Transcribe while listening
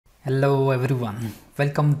Hello everyone,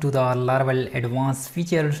 welcome to the Laravel Advance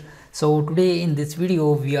features. So today in this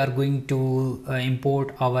video we are going to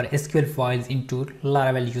import our SQL files into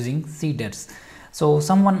Laravel using seeders. So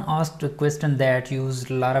someone asked a question that use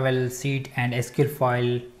Laravel seed and SQL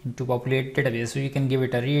file to populate database. So you can give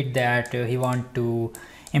it a read that he want to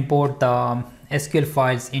import the SQL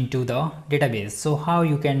files into the database. So how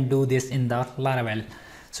you can do this in the Laravel?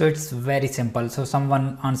 So it's very simple. So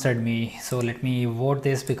someone answered me, so let me vote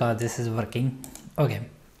this because this is working. Okay,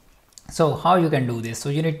 so how you can do this? So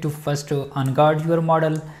you need to first unguard your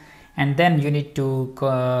model, and then you need to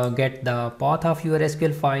get the path of your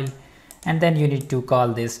SQL file, and then you need to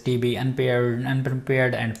call this db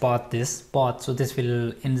unprepared and path this path. So this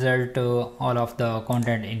will insert all of the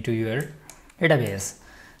content into your database.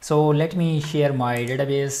 So let me share my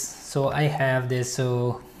database. So I have this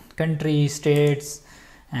country, states,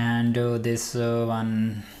 and this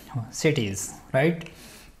one cities, right?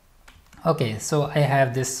 Okay, so I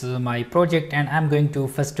have this my project, and I'm going to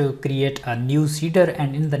first create a new seeder,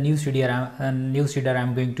 and in the new seeder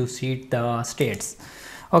I'm going to seed the states.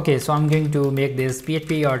 Okay, so I'm going to make this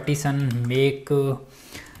php artisan make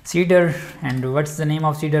seeder, and what's the name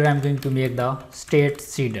of seeder? I'm going to make the state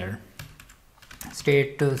seeder.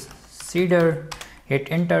 Hit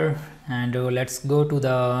enter, and let's go to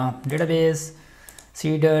the database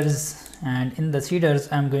seeders, and in the seeders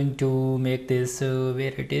I'm going to make this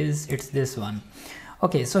where it is, it's this one.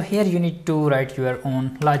 Okay, so here you need to write your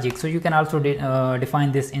own logic. So you can also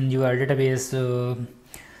define this in your database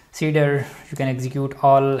seeder. You can execute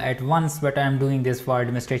all at once, but I'm doing this for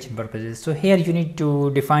demonstration purposes. So here you need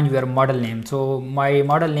to define your model name. So my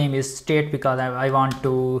model name is state because I want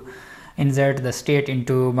to insert the state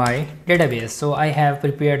into my database. So I have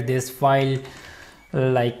prepared this file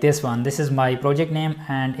like this one. This is my project name,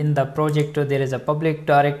 and in the project there is a public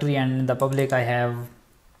directory, and in the public I have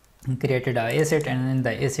created a asset, and in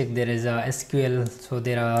the asset there is a SQL. So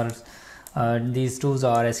there are these two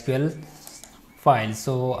are SQL files.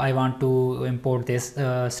 So I want to import this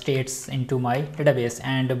states into my database,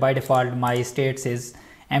 and by default my states is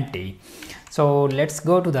empty. So let's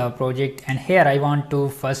go to the project, and here I want to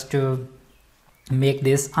first make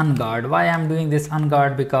this unguard. Why I'm doing this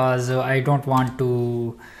unguard? Because I don't want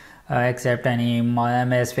to accept any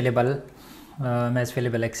MS fillable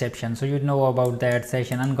exception. So you know about that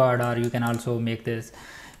session unguard, or you can also make this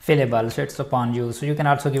fillable. So it's upon you. So you can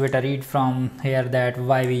also give it a read from here that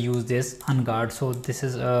why we use this unguard. So this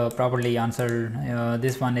is properly answered.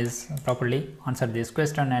 This one is properly answered this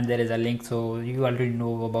question, and there is a link. So you already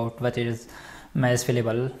know about what is MS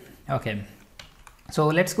fillable. Okay. So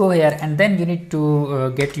let's go here, and then you need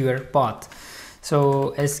to get your path.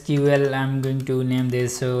 So SQL, I'm going to name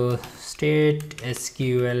this state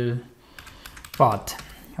SQL path.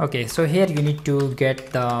 Okay, so here you need to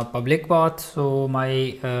get the public path. So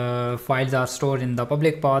my files are stored in the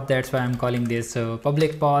public path, that's why I'm calling this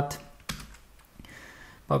public path.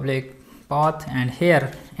 And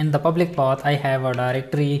here in the public path I have a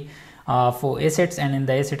directory for assets, and in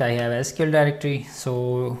the asset I have a SQL directory.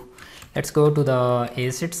 So let's go to the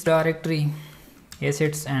assets directory,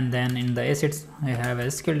 and then in the assets I have a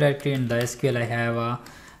SQL directory, and the SQL I have a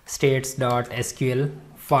states.sql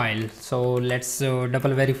file. So let's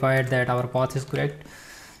double verify that our path is correct.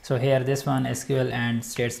 So here this one SQL and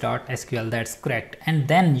states.sql, that's correct. And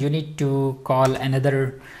then you need to call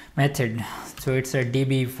another method. So it's a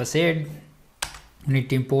db facade. You need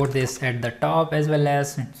to import this at the top as well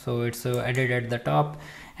as, so it's added at the top.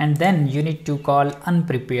 And then you need to call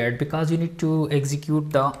unprepared because you need to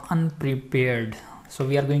execute the unprepared. So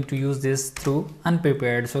we are going to use this through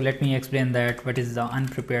unprepared. So let me explain that what is the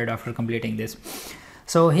unprepared after completing this.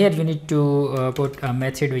 So here you need to put a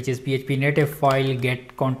method which is PHP native file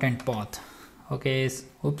get content path. Okay,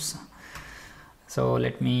 oops. So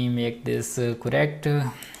let me make this correct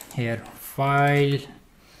here, file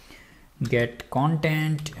get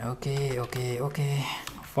content. Okay,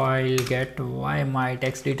 file get, why my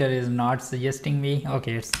text editor is not suggesting me?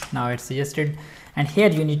 Okay, now it's suggested. And here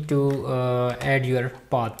you need to add your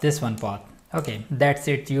path, this one path. Okay, that's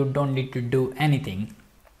it, you don't need to do anything.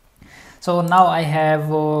 So now I have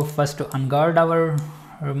first to unguard our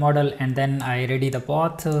model, and then I ready the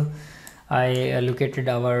path. I allocated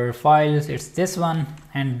our files, it's this one,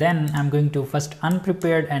 and then I'm going to first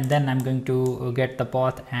unprepared, and then I'm going to get the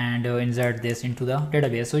path and insert this into the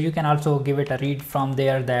database. So you can also give it a read from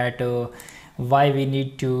there that why we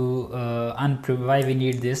need to why we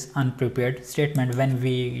need this unprepared statement when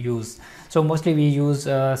we use. So mostly we use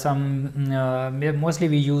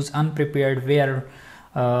unprepared where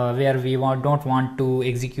we don't want to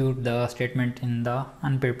execute the statement in the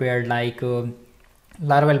unprepared, like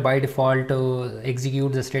Laravel by default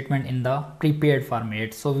executes the statement in the prepared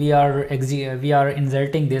format. So we are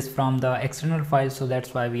inserting this from the external file, so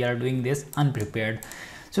that's why we are doing this unprepared.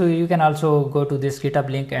 So you can also go to this GitHub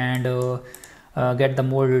link and get the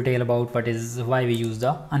more detail about why we use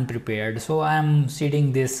the unprepared. So I am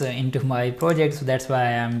seeding this into my project, so that's why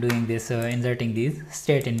I am doing this, inserting these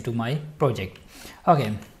state into my project.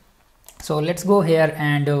 Okay, so let's go here,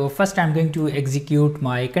 and first I'm going to execute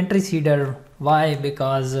my country seeder. Why?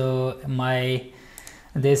 Because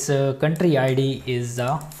this country ID is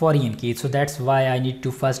a foreign key, so that's why I need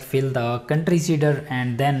to first fill the country seeder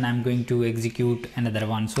and then I'm going to execute another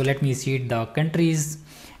one. So let me seed the countries,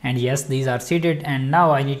 and yes, these are seeded, and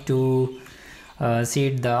now I need to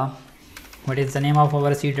seed the, what is the name of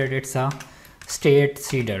our seeder? It's a state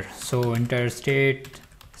seeder. So enter state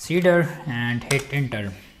seeder and hit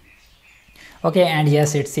enter. Okay, and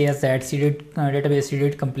yes, it says that seeded database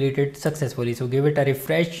seeded completed successfully. So give it a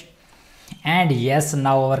refresh, and yes,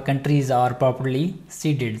 now our countries are properly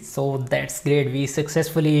seeded. So that's great. We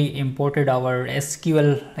successfully imported our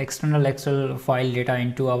SQL external Excel file data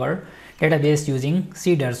into our database using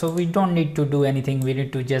seeder. So we don't need to do anything. We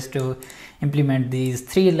need to just implement these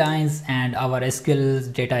 3 lines and our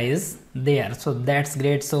SQL data is there. So that's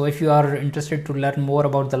great. So if you are interested to learn more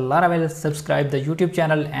about the Laravel, subscribe the YouTube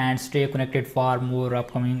channel and stay connected for more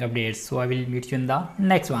upcoming updates. So I will meet you in the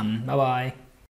next one. Bye bye.